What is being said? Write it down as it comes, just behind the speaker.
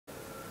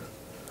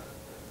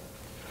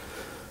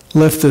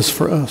left this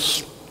for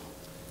us,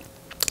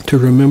 to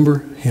remember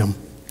him.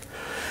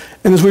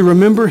 And as we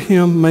remember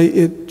him, may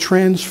it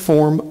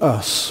transform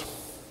us.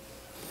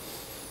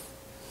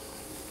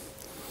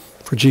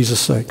 For Jesus'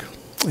 sake,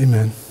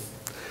 amen.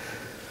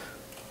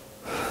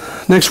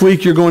 Next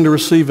week, you're going to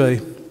receive a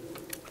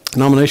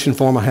nomination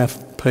form. A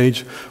half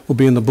page will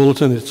be in the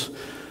bulletin.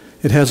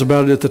 It has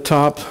about it at the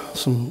top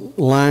some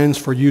lines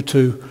for you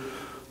to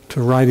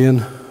write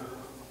in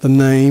the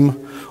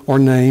name or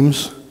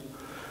names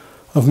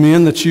of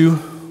men that you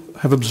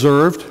have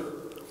observed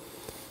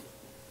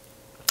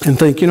and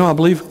think, I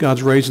believe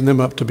God's raising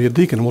them up to be a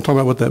deacon. And we'll talk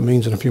about what that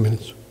means in a few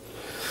minutes.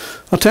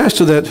 Attached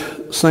to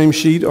that same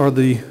sheet are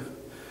the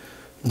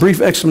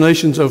brief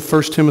explanations of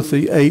 1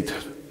 Timothy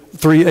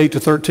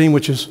 3:8-13,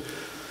 which is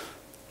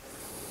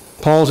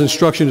Paul's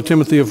instruction to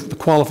Timothy of the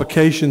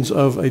qualifications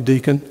of a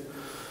deacon.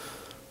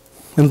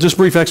 And just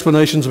brief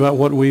explanations about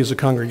what we as a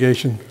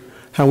congregation,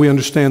 how we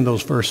understand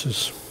those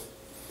verses.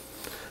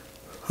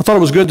 I thought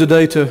it was good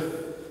today to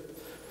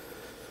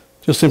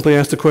just simply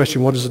ask the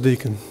question, what is a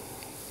deacon?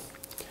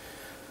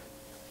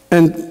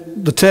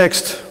 And the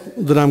text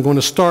that I'm going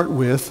to start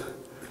with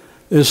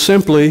is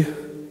simply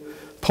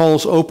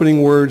Paul's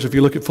opening words. If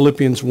you look at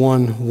Philippians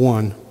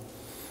 1:1.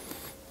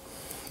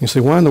 You say,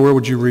 why in the world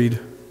would you read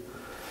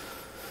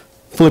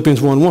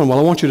Philippians 1:1? Well,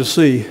 I want you to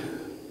see,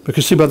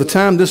 because by the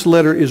time this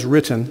letter is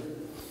written,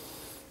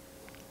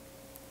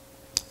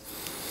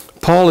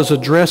 Paul is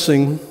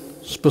addressing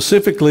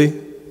specifically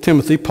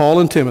Timothy, Paul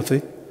and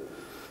Timothy,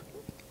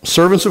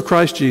 servants of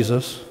Christ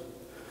Jesus,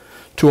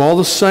 to all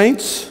the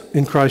saints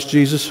in Christ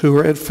Jesus who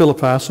are at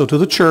Philippi, so to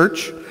the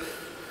church,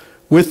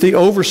 with the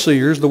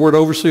overseers. The word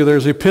overseer there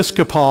is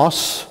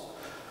episkopos.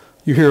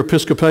 You hear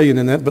Episcopalian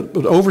in that,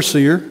 but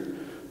overseer,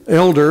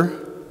 elder,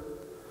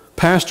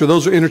 pastor,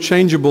 those are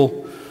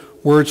interchangeable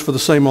words for the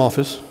same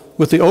office,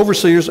 with the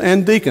overseers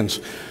and deacons.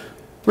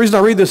 The reason I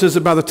read this is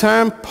that by the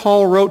time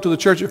Paul wrote to the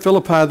church at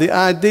Philippi, the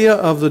idea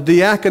of the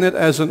diaconate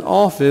as an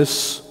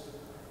office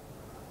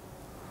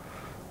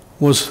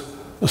was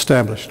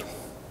established.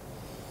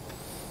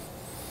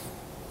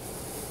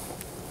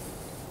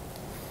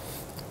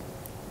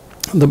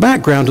 The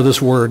background to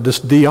this word, this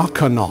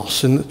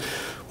diakonos, and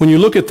when you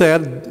look at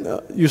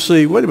that, you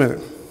see, wait a minute,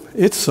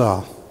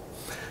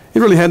 it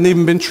really hadn't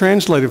even been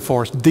translated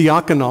for us.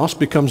 Diakonos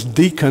becomes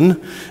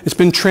deacon. It's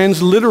been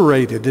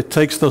transliterated. It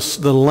takes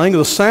the language,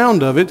 the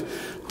sound of it,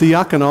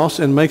 diakonos,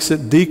 and makes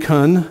it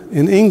deacon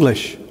in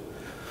English.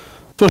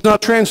 So it's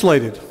not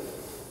translated.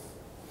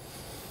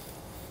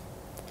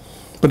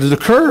 But it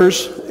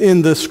occurs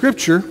in the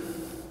scripture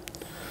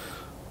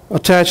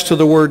attached to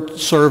the word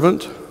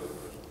servant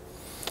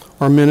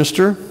or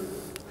minister.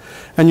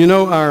 And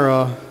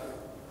our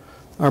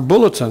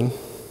bulletin,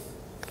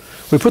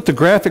 we put the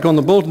graphic on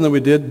the bulletin that we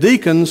did.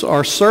 Deacons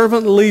are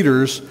servant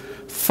leaders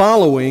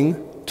following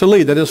to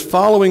lead. That is,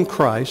 following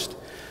Christ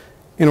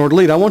in order to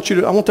lead. I want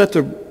that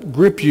to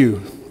grip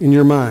you in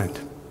your mind.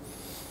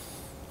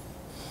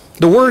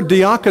 The word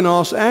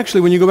diakonos,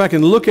 actually, when you go back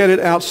and look at it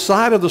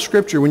outside of the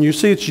scripture, when you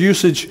see its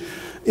usage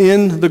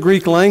in the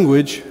Greek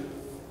language,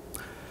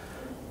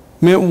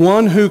 meant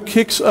one who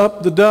kicks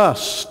up the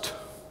dust.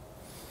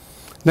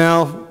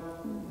 Now,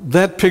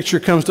 that picture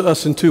comes to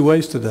us in two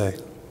ways today.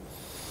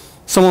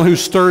 Someone who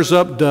stirs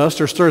up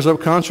dust or stirs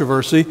up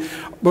controversy,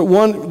 but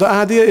the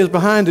idea is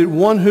behind it,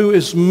 one who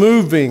is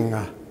moving.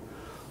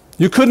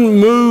 You couldn't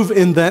move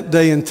in that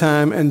day and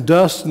time and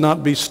dust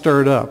not be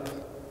stirred up.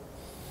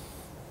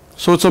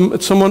 So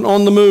it's someone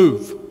on the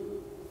move,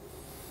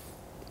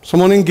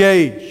 someone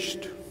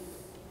engaged.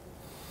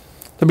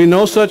 There'd be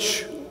no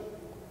such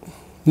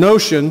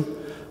notion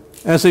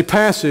as a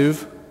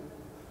passive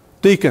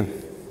deacon.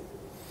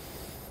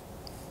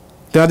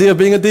 The idea of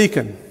being a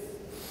deacon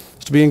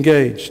is to be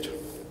engaged.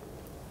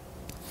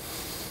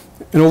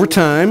 And over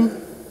time,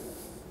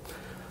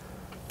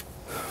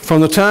 from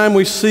the time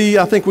I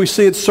think we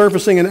see it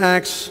surfacing in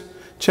Acts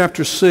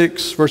chapter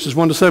 6, verses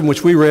 1-7,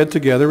 which we read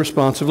together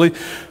responsively,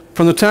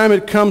 from the time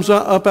it comes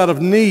up out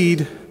of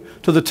need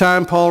to the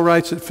time Paul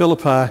writes at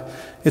Philippi,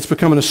 it's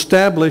become an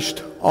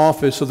established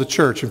office of the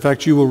church. In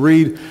fact, you will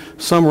read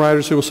some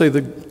writers who will say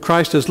that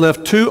Christ has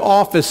left two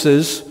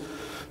offices,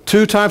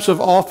 two types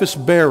of office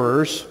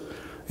bearers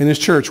in his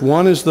church.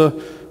 One is the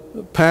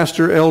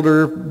pastor,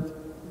 elder,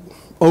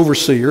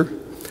 overseer,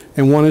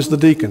 and one is the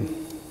deacon.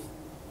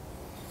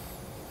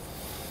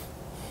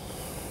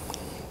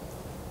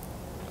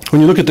 When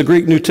you look at the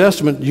Greek New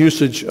Testament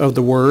usage of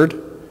the word,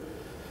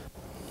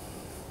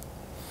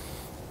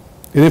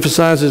 it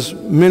emphasizes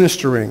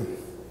ministering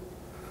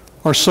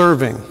or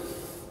serving.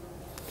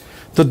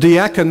 The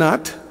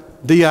diaconate,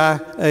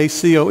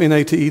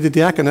 D-I-A-C-O-N-A-T-E, the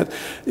diaconate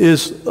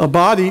is a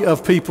body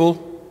of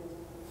people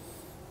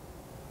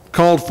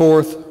called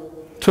forth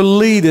to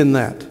lead in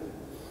that.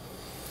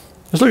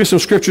 Let's look at some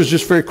scriptures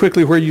just very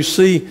quickly where you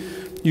see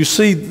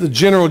the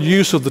general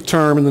use of the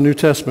term in the New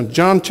Testament.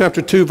 John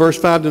chapter 2, verse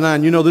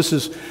 5-9. You know this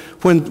is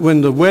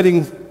when the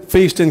wedding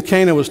feast in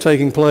Cana was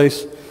taking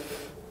place.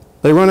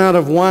 They run out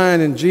of wine,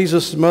 and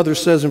Jesus' mother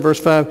says in verse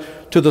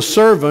 5, to the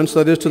servants,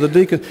 that is to the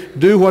deacon,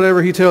 do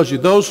whatever he tells you.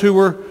 Those who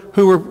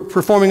were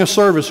performing a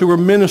service, who were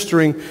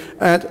ministering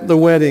at the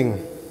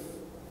wedding.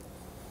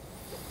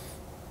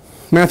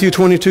 Matthew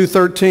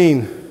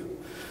 22:13,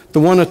 the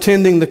one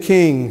attending the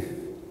king.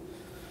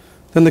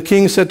 Then the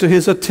king said to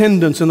his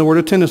attendants, and the word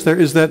attendants there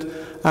is that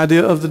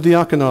idea of the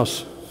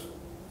diakonos.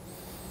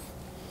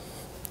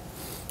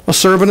 A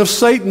servant of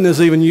Satan is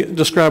even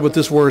described with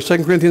this word,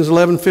 2 Corinthians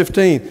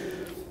 11:15.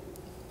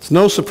 It's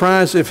no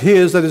surprise if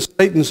that is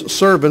Satan's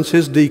servants,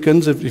 his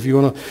deacons, if you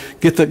want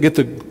to get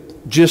the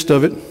gist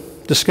of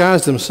it,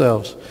 disguise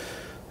themselves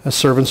as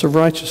servants of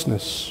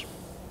righteousness.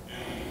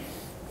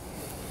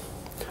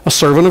 A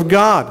servant of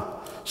God,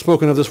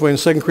 spoken of this way in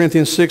 2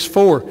 Corinthians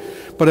 6:4.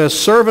 But as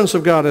servants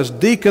of God, as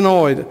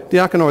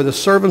diakonoi, the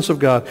servants of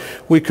God,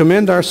 we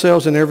commend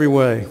ourselves in every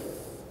way.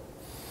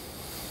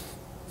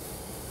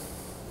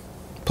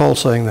 Paul's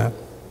saying that.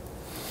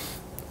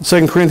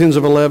 2 Corinthians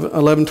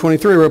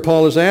 11:23, where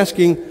Paul is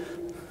asking,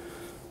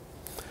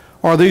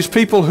 are these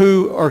people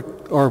who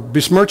are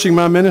besmirching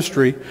my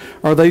ministry,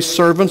 are they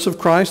servants of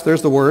Christ?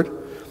 There's the word.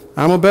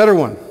 I'm a better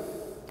one.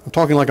 I'm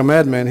talking like a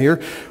madman here.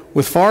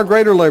 With far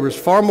greater labors,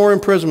 far more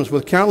imprisonments,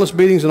 with countless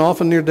beatings and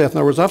often near death. In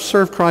other words, I've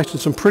served Christ in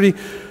some pretty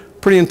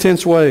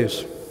intense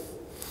ways.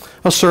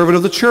 A servant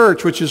of the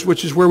church, which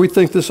is where we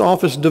think this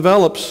office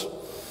develops.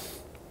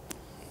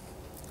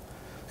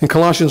 In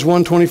Colossians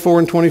 1:24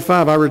 and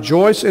 25, I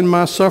rejoice in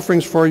my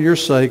sufferings for your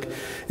sake.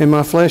 In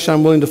my flesh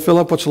I'm willing to fill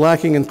up what's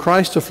lacking in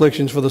Christ's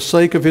afflictions for the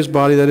sake of his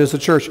body, that is the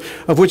church,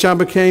 of which I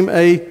became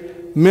a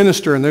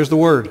minister. And there's the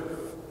word.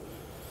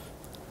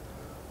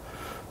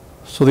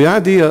 So the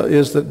idea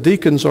is that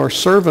deacons are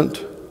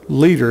servant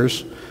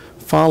leaders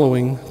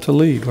following to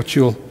lead. What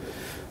you'll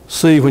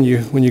see when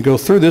you go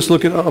through this,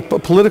 look at a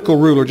political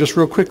ruler just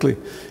real quickly.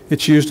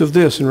 It's used of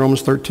this in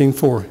Romans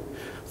 13:4.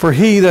 For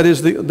he, that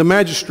is the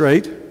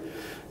magistrate,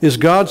 is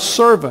God's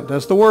servant.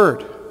 That's the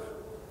word.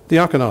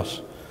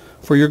 Diakonos.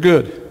 For your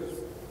good.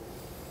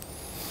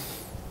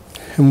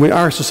 And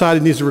our society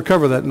needs to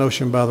recover that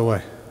notion, by the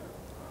way.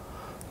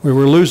 We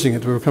were losing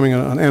it. We were becoming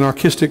an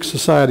anarchistic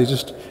society,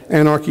 just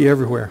anarchy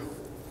everywhere.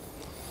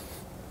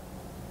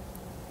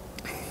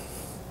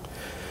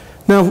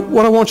 Now,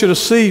 what I want you to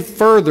see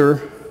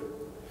further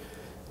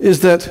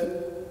is that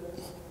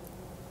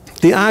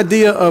the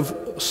idea of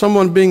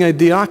someone being a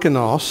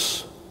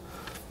diakonos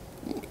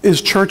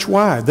is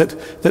church-wide,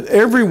 that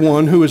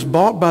everyone who is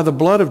bought by the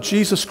blood of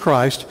Jesus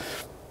Christ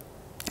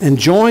and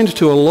joined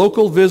to a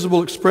local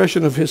visible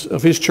expression of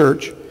his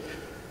church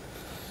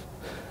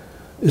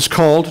is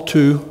called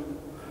to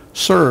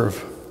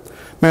serve.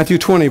 Matthew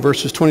 20,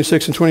 verses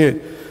 26 and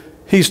 28.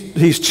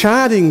 He's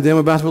chiding them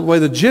about the way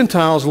the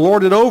Gentiles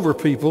lord it over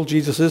people,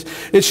 Jesus says.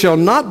 It shall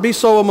not be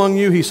so among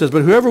you, he says,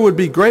 but whoever would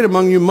be great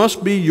among you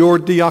must be your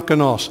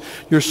diakonos,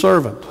 your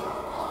servant.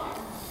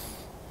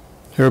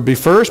 Whoever be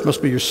first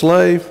must be your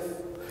slave,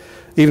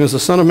 even as the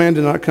Son of Man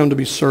did not come to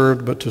be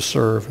served, but to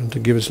serve and to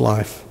give his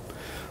life.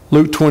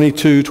 Luke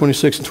 22,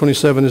 26 and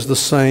 27 is the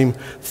same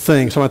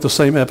thing. It's about the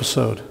same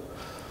episode.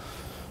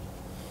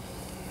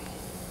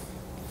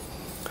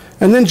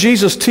 And then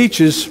Jesus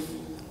teaches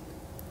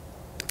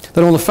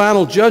that on the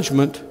final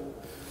judgment,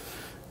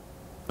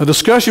 a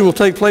discussion will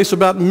take place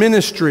about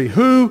ministry.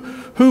 Who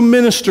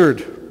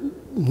ministered?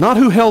 Not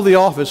who held the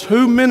office.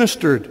 Who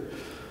ministered?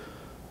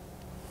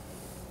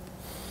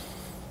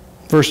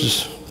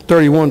 Verses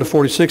 31 to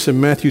 46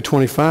 in Matthew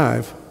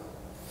 25.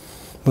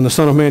 When the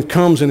Son of Man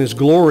comes in his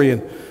glory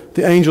and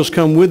the angels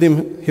come with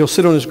him, he'll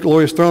sit on his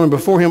glorious throne, and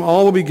before him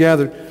all will be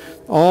gathered,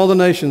 all the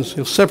nations.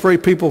 He'll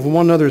separate people from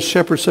one another as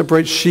shepherds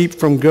separate sheep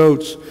from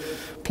goats.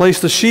 Place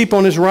the sheep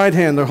on his right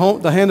hand,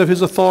 the hand of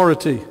his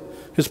authority,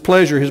 his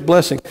pleasure, his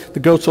blessing, the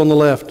goats on the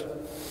left.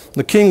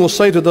 The king will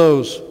say to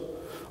those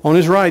on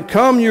his right,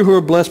 come you who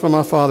are blessed by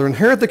my Father,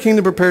 inherit the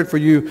kingdom prepared for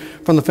you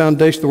from the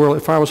foundation of the world.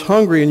 If I was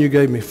hungry and you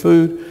gave me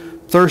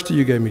food, thirsty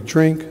you gave me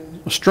drink,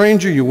 a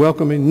stranger you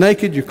welcomed me,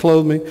 naked you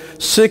clothed me,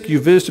 sick you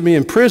visited me,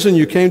 in prison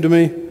you came to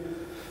me.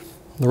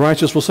 The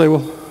righteous will say,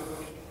 well,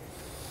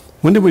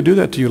 when did we do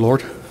that to you,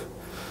 Lord?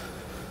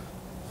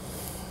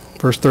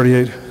 Verse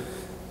 38.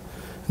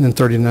 And then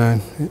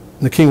 39. And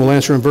the king will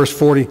answer in verse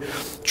 40,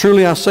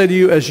 truly I say to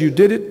you, as you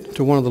did it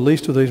to one of the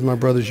least of these my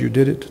brothers, you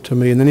did it to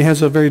me. And then he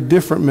has a very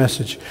different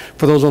message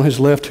for those on his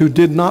left who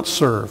did not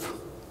serve.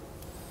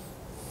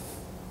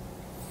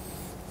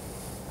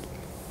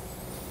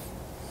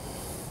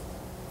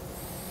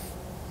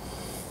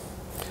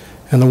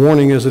 And the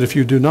warning is that if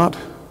you do not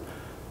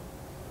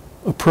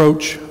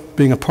approach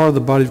being a part of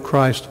the body of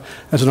Christ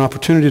as an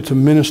opportunity to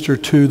minister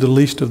to the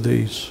least of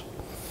these,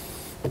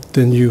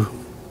 then you,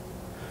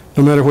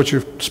 no matter what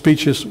your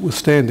speech is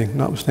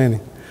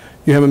notwithstanding,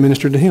 you haven't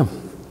ministered to him.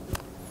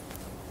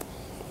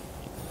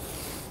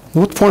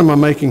 What point am I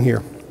making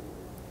here?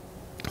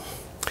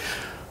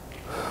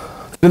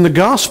 In the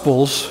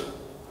Gospels,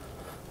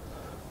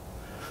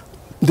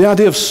 the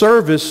idea of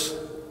service,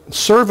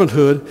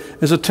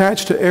 servanthood, is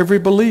attached to every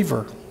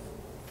believer.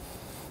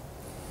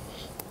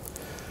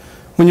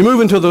 When you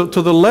move into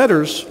the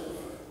letters,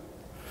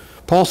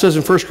 Paul says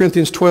in 1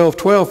 Corinthians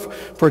 12:12,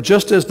 "For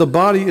just as the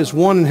body is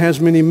one and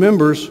has many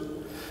members,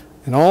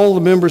 and all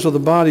the members of the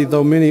body,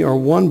 though many, are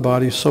one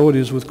body, so it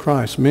is with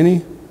Christ."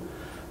 Many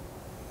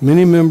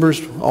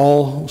members,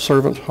 all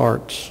servant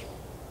hearts.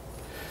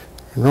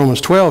 In Romans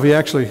 12,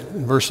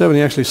 in verse 7,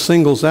 he actually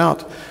singles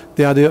out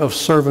the idea of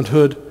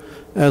servanthood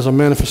as a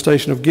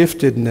manifestation of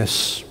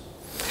giftedness.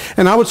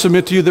 And I would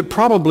submit to you that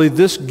probably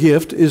this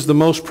gift is the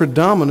most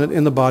predominant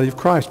in the body of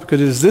Christ, because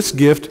it is this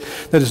gift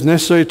that is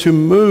necessary to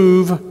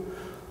move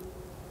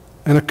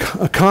and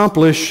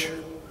accomplish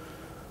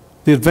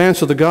the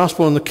advance of the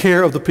gospel and the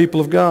care of the people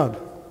of God.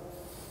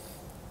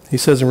 He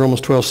says in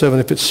Romans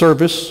 12:7, if it's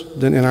service,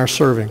 then in our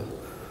serving.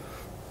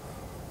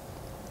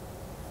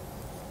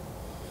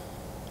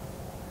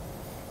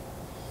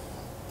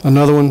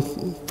 Another one,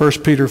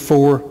 1 Peter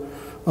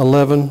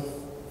 4:11,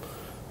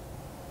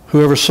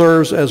 whoever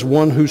serves as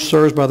one who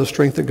serves by the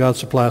strength that God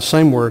supplies.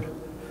 Same word.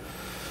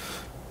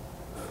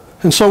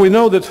 And so we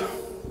know that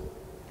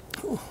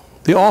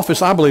the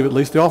office, I believe at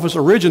least, the office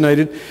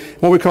originated in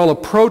what we call a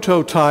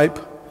prototype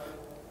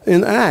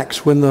in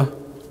Acts, when the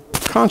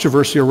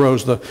controversy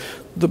arose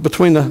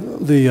between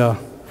the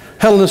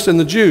Hellenists and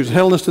the Jews, the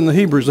Hellenists and the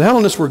Hebrews. The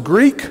Hellenists were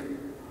Greek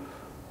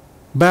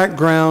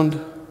background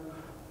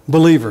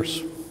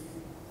believers,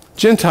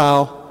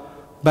 Gentile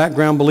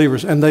background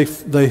believers, and they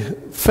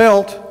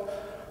felt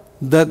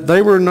that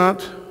they were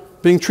not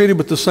being treated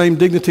with the same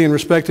dignity and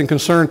respect and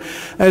concern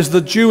as the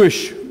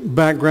Jewish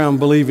background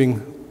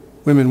believing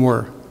women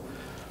were.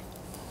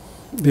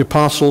 The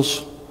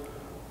apostles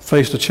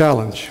faced a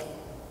challenge.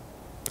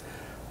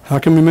 How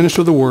can we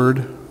minister the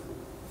word,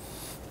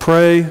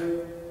 pray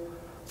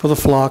for the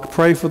flock,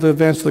 pray for the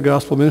advance of the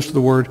gospel, minister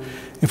the word,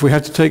 if we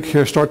have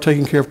to start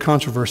taking care of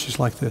controversies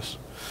like this?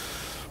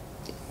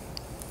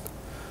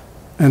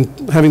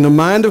 And having the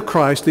mind of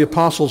Christ, the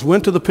apostles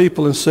went to the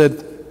people and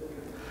said,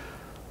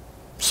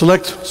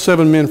 select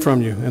 7 men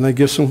from you. And they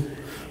give some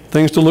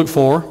things to look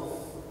for.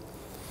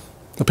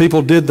 The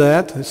people did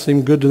that. It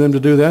seemed good to them to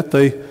do that.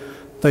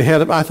 They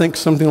had, I think,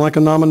 something like a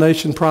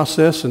nomination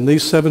process, and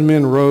these 7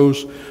 men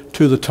rose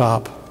to the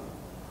top.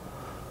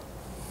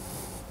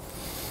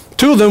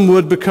 2 of them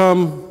would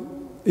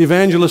become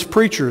evangelist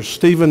preachers,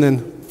 Stephen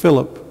and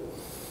Philip.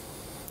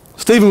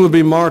 Stephen would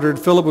be martyred.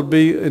 Philip would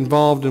be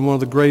involved in one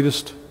of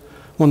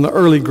the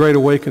early great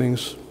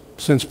awakenings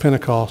since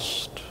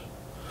Pentecost.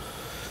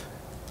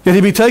 Yet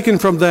he'd be taken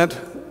from that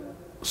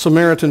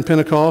Samaritan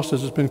Pentecost,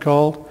 as it's been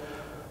called,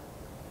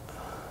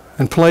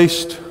 and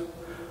placed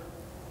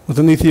with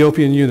an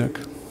Ethiopian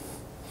eunuch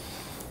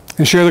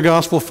and share the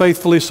gospel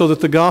faithfully so that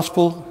the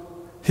gospel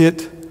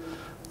hit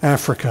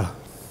Africa.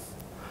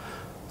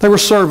 They were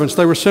servants.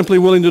 They were simply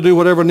willing to do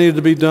whatever needed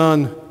to be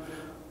done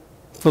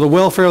for the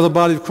welfare of the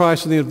body of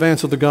Christ and the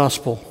advance of the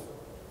gospel.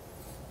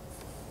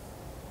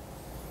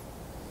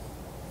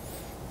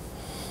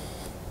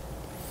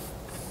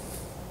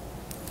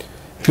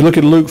 If you look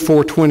at Luke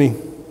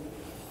 4:20,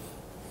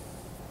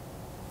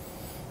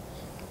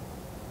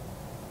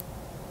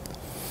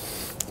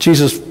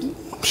 Jesus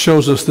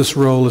shows us this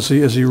role as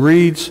he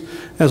reads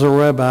as a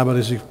rabbi, but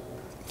as he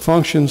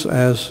functions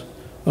as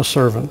a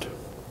servant.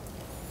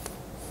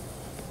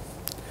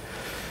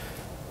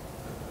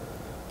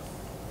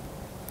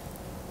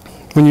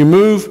 When you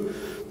move,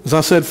 as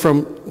I said,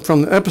 from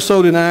the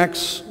episode in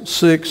Acts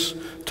 6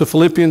 to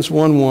Philippians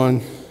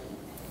 1:1,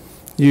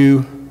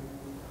 you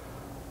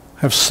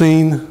have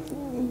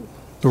seen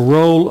the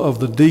role of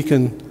the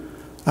deacon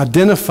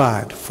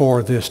identified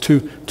for this, to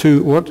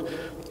what?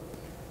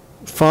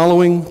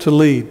 Following to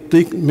lead.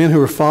 Men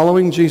who are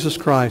following Jesus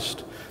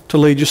Christ to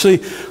lead. You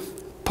see,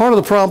 part of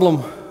the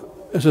problem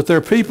is that there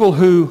are people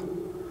who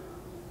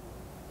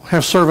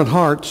have servant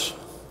hearts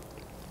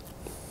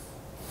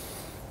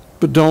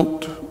but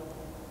don't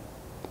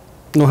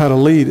know how to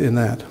lead in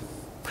that.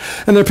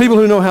 And there are people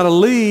who know how to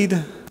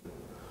lead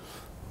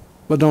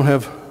but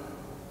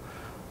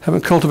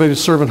haven't cultivated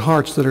servant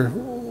hearts that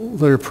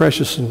are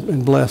precious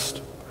and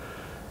blessed.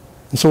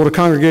 And so what a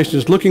congregation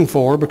is looking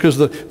for, because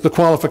the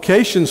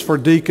qualifications for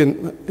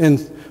deacon in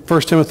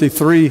 1 Timothy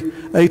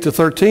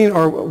 3:8-13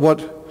 are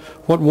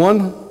what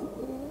one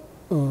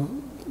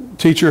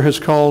teacher has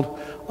called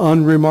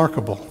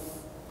unremarkable.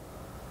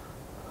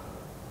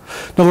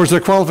 In other words, there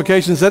are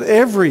qualifications that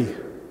every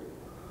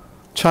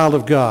child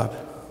of God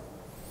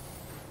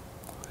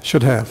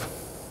should have.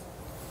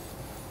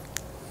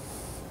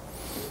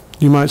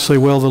 You might say,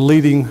 well, the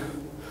leading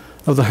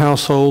of the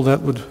household,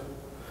 that would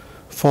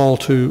fall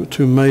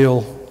to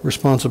male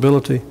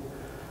responsibility.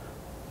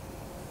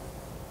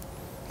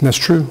 And that's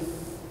true.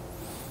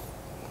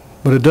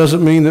 But it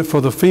doesn't mean that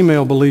for the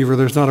female believer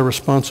there's not a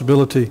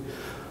responsibility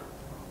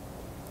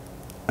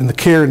in the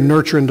care,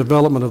 nurture, and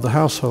development of the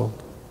household.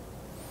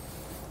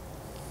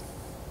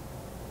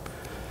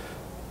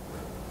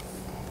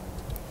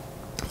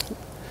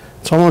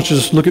 So I want you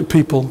to just look at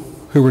people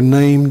who were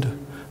named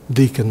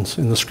deacons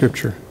in the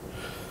Scripture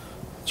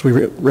as we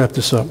wrap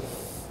this up.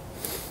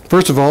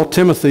 First of all,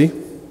 Timothy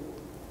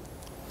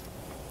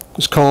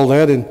is called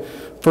that in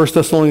 1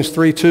 Thessalonians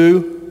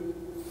 3:2.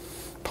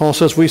 Paul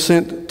says, we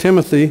sent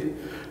Timothy,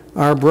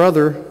 our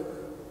brother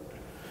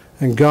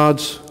and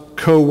God's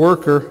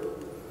co-worker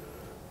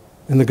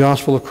in the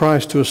gospel of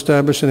Christ, to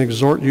establish and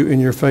exhort you in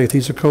your faith.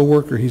 He's a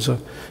co-worker. He's a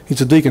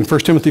deacon. 1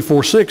 Timothy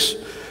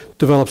 4:6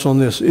 develops on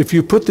this. If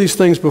you put these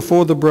things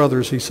before the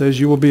brothers, he says,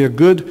 you will be a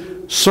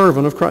good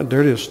servant of Christ.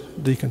 There it is,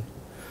 deacon.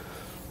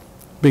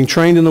 Being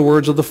trained in the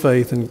words of the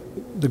faith and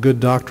the good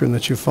doctrine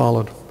that you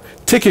followed.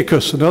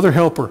 Tychicus, another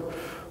helper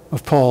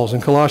of Paul's,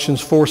 in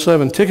Colossians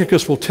 4:7.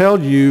 Tychicus will tell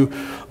you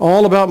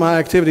all about my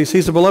activities.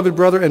 He's a beloved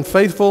brother and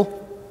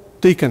faithful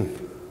deacon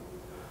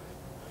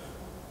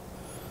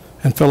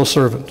and fellow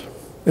servant.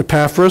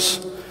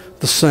 Epaphras,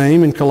 the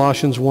same, in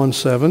Colossians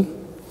 1:7.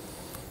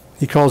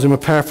 He calls him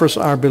Epaphras,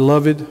 our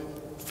beloved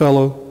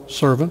fellow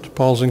servant.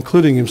 Paul's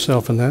including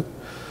himself in that.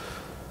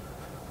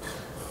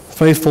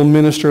 Faithful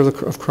minister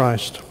of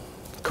Christ.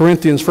 1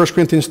 Corinthians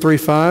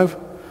 3:5.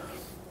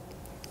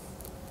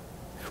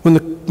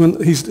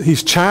 When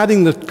he's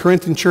chiding the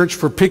Corinthian church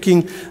for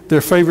picking their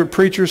favorite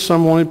preachers,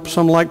 some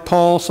like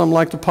Paul, some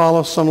like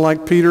Apollos, some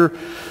like Peter,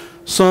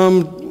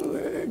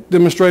 some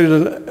demonstrated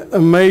an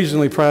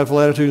amazingly prideful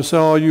attitude and said,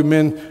 oh, you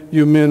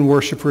men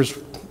worshipers,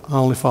 I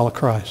only follow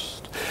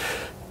Christ.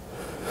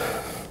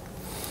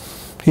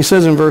 He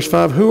says in verse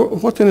 5,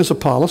 what then is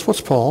Apollos?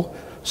 What's Paul?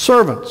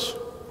 Servants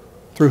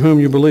through whom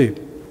you believe.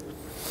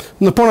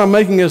 And the point I'm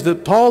making is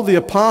that Paul the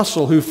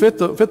apostle, who fit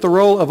the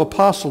role of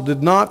apostle,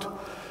 did not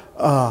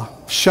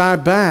shy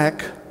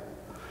back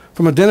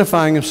from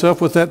identifying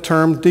himself with that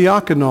term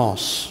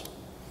diakonos.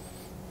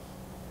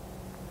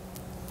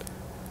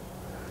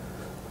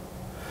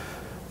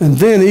 And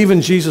then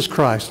even Jesus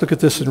Christ. Look at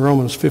this in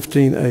Romans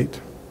 15:8.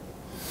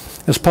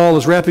 As Paul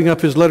is wrapping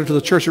up his letter to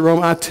the church at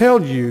Rome, I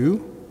tell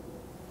you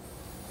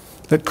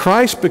that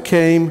Christ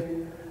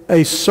became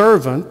a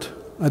servant,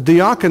 a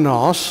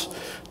diakonos,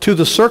 to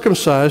the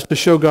circumcised to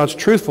show God's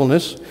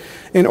truthfulness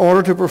in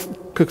order to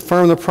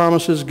confirm the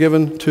promises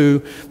given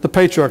to the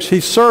patriarchs.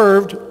 He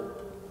served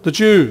the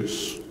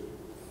Jews.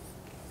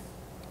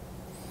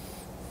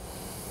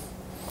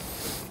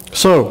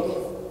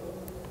 So,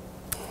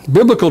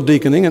 biblical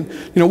deaconing,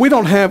 and we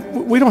don't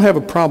have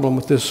a problem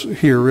with this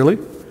here really.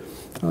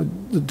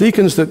 The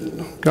deacons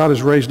that God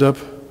has raised up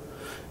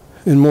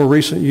in more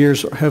recent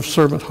years have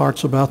servant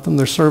hearts about them.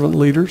 They're servant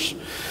leaders.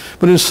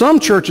 But in some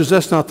churches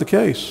that's not the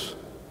case.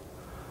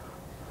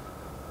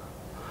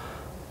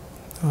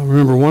 I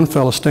remember one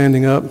fellow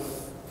standing up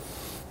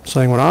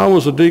saying, when I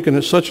was a deacon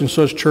at such and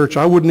such church,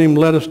 I wouldn't even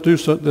let us do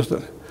this.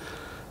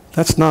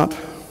 That's not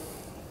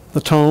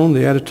the tone,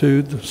 the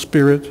attitude, the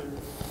spirit.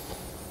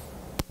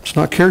 It's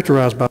not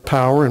characterized by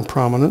power and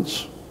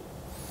prominence.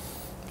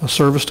 A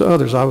service to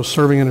others. I was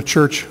serving in a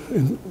church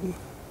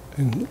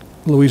in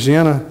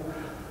Louisiana.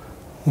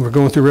 We were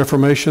going through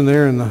Reformation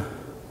there in the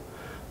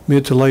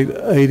mid to late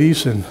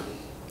 80s, and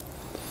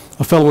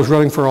a fellow was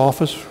running for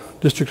office,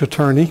 district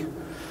attorney.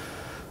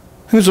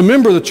 He was a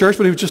member of the church,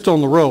 but he was just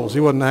on the rolls.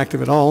 He wasn't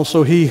active at all.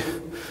 So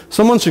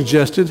someone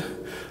suggested,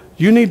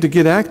 you need to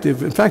get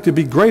active. In fact, it'd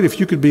be great if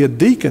you could be a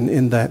deacon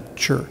in that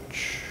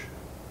church.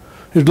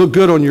 It'd look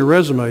good on your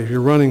resume if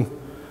you're running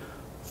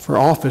for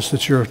office.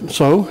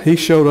 So he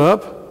showed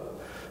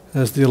up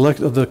as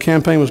the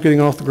campaign was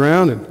getting off the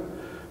ground, and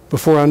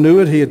before I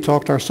knew it, he had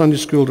talked our Sunday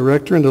school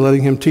director into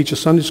letting him teach a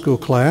Sunday school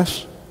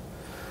class.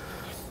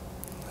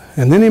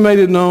 And then he made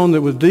it known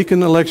that with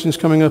deacon elections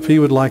coming up, he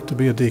would like to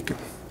be a deacon.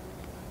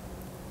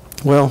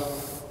 Well,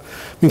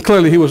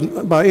 clearly he was,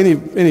 by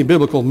any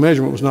biblical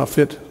measurement, was not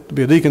fit to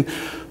be a deacon.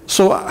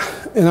 So,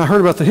 and I heard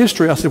about the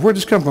history. I said, where'd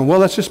this come from? Well,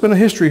 that's just been a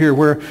history here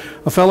where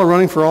a fellow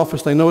running for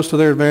office, they know it's to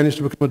their advantage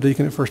to become a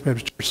deacon at First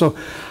Baptist Church. So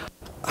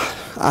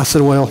I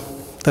said, well,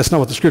 that's not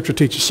what the Scripture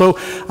teaches. So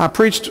I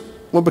preached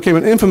what became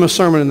an infamous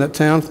sermon in that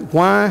town,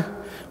 why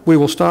we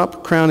will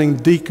stop crowning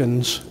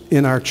deacons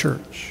in our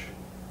church.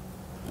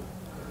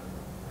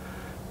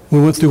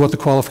 We went through what the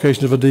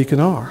qualifications of a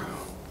deacon are.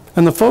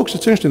 And the folks,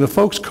 it's interesting, the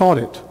folks caught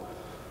it.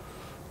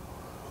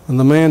 And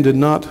the man did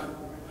not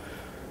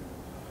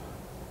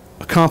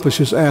accomplish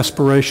his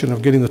aspiration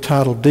of getting the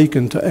title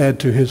deacon to add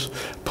to his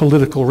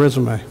political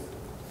resume.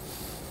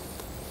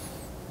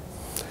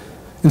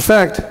 In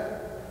fact,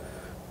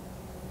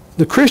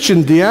 the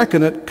Christian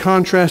diaconate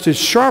contrasted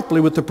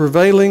sharply with the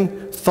prevailing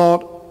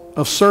thought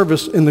of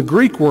service in the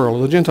Greek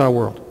world, the Gentile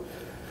world.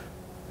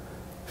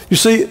 You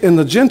see, in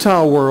the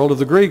Gentile world of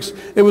the Greeks,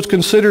 it was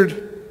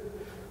considered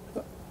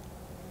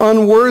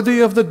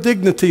unworthy of the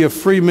dignity of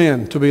free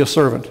men to be a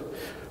servant.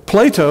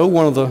 Plato,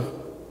 one of the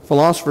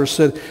philosophers,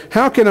 said,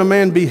 how can a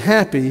man be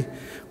happy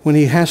when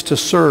he has to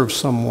serve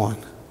someone?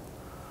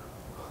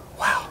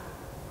 Wow.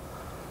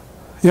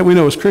 Yet we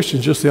know as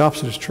Christians just the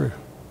opposite is true.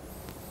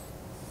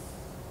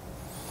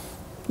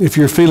 If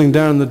you're feeling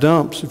down in the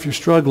dumps, if you're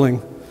struggling,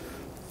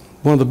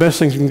 one of the best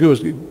things you can do is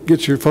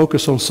get your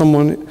focus on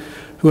someone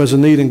who has a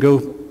need and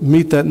go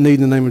meet that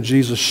need in the name of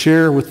Jesus.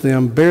 Share with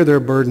them, bear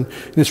their burden.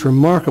 And it's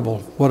remarkable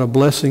what a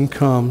blessing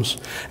comes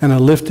and a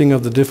lifting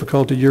of the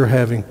difficulty you're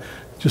having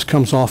just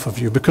comes off of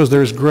you because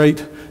there's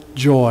great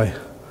joy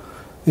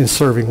in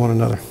serving one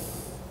another.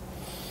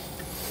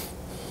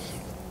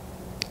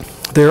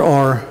 There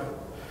are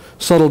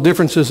subtle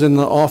differences in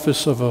the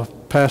office of a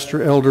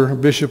pastor, elder,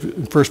 bishop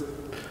in 1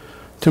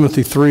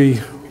 Timothy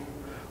 3,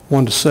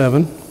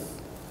 1-7.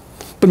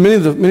 But many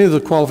of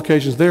the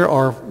qualifications there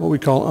are what we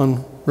call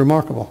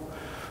unremarkable.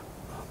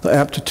 The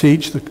apt to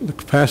teach, the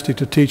capacity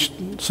to teach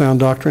sound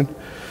doctrine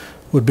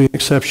would be an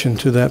exception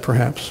to that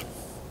perhaps.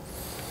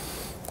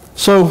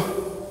 So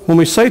when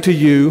we say to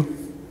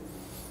you,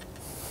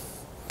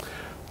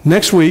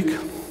 next week,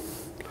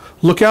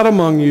 look out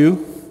among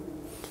you,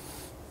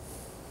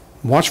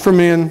 watch for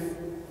men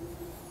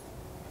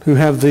who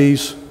have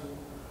these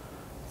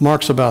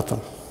marks about them.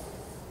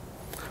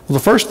 Well, the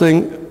first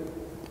thing,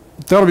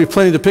 there ought to be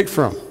plenty to pick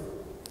from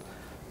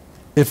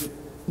if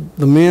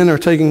the men are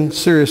taking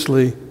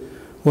seriously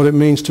what it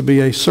means to be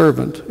a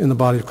servant in the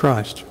body of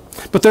Christ.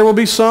 But there will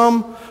be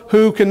some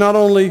who can not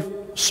only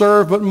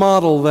serve but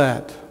model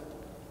that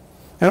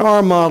and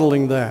are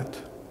modeling that.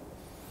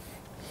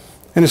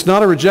 And it's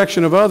not a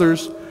rejection of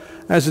others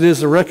as it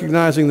is a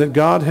recognizing that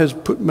God has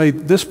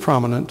made this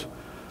prominent,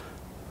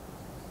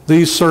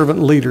 these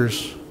servant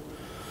leaders,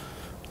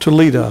 to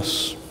lead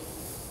us.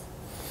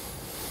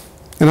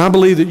 And I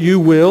believe that you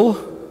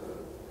will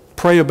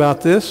pray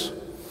about this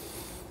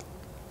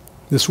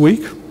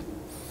week,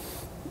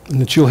 and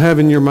that you'll have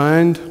in your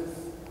mind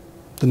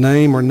the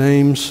name or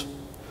names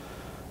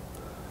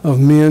of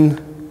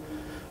men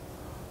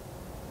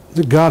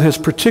that God has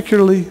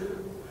particularly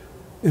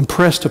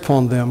impressed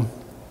upon them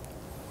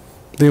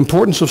the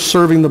importance of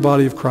serving the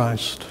body of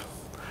Christ,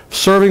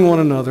 serving one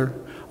another,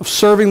 of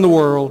serving the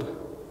world,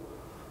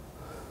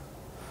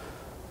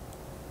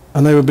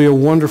 and they would be a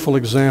wonderful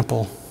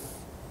example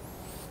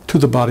to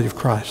the body of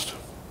Christ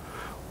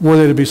were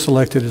they to be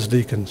selected as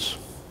deacons.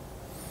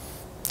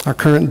 Our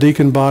current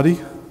deacon body,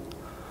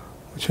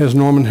 which has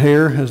Norman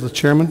Hare as the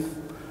chairman,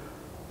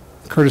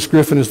 Curtis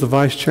Griffin as the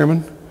vice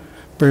chairman,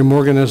 Barry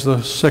Morgan as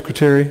the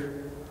secretary,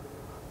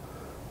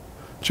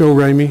 Joe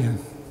Ramey,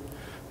 and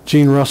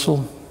Gene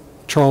Russell,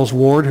 Charles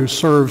Ward, who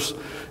serves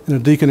in a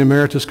deacon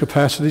emeritus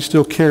capacity,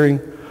 still caring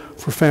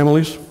for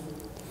families.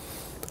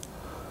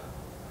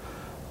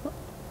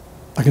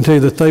 I can tell you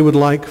that they would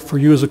like for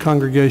you as a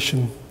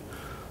congregation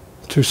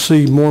to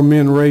see more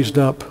men raised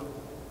up,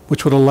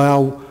 which would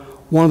allow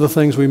one of the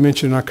things we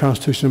mentioned in our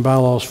Constitution and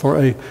bylaws for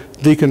a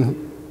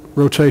deacon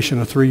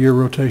rotation, a 3-year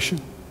rotation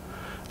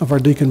of our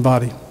deacon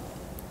body.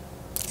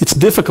 It's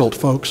difficult,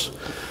 folks,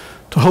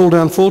 to hold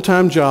down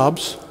full-time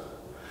jobs,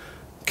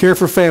 care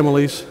for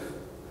families,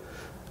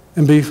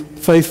 and be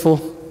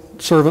faithful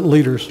servant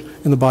leaders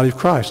in the body of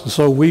Christ. And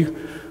so we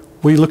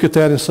look at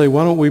that and say,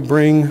 why don't we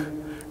bring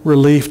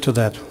relief to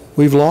that?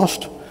 We've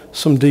lost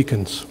some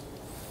deacons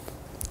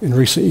in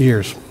recent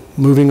years,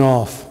 moving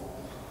off,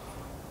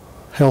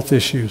 health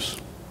issues.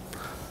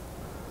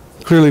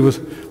 Clearly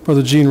with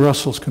Brother Gene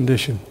Russell's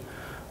condition,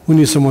 we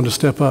need someone to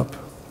step up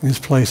in his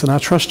place, and I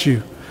trust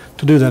you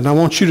to do that. And I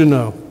want you to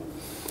know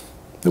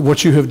that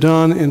what you have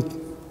done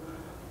in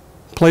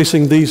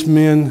placing these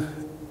men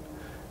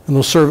in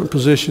those servant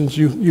positions,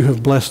 you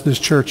have blessed this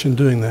church in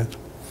doing that.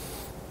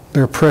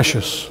 They're a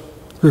precious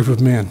group of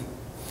men.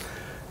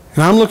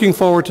 And I'm looking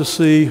forward to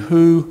see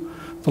who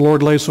the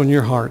Lord lays on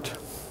your heart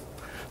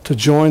to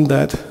join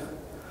that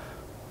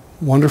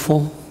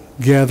wonderful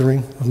gathering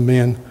of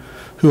men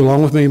who,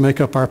 along with me,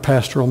 make up our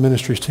pastoral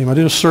ministries team. I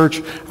did a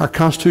search. Our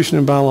Constitution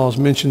and bylaws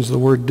mentions the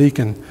word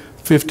deacon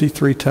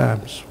 53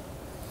 times.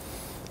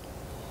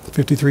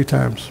 53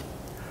 times.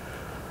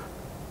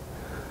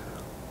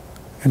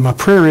 And my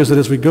prayer is that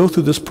as we go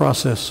through this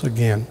process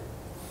again,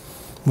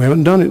 we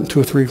haven't done it in 2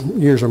 or 3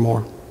 years or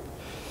more,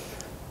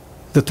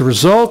 that the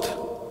result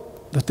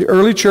that the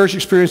early church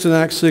experienced in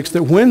Acts 6,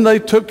 that when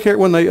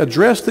they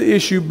addressed the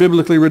issue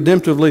biblically,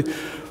 redemptively,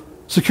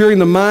 securing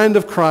the mind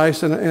of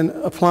Christ and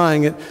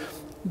applying it,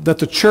 that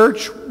the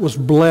church was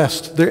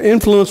blessed. Their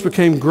influence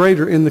became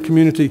greater in the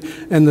community,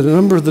 and the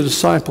number of the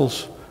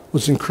disciples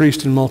was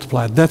increased and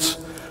multiplied.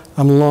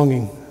 I'm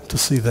longing to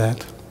see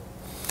that.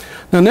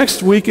 Now,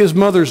 next week is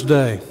Mother's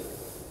Day.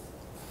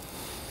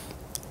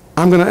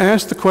 I'm going to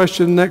ask the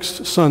question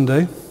next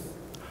Sunday,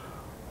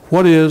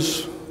 what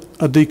is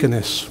a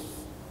deaconess?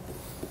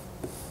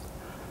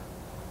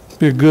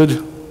 Be a good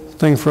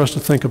thing for us to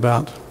think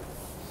about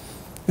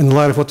in the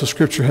light of what the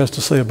Scripture has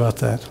to say about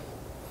that.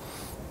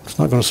 It's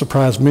not going to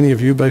surprise many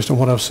of you based on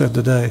what I've said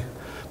today,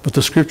 but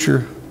the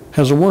Scripture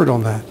has a word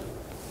on that.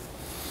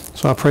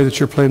 So I pray that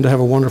you're planning to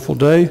have a wonderful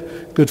day,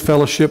 good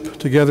fellowship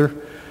together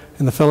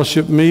in the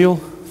fellowship meal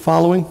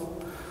following,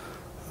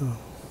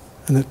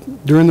 and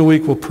that during the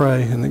week we'll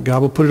pray and that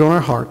God will put it on our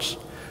hearts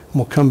and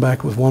we'll come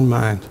back with one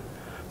mind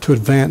to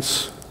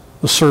advance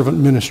the servant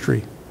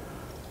ministry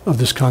of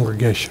this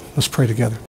congregation. Let's pray together.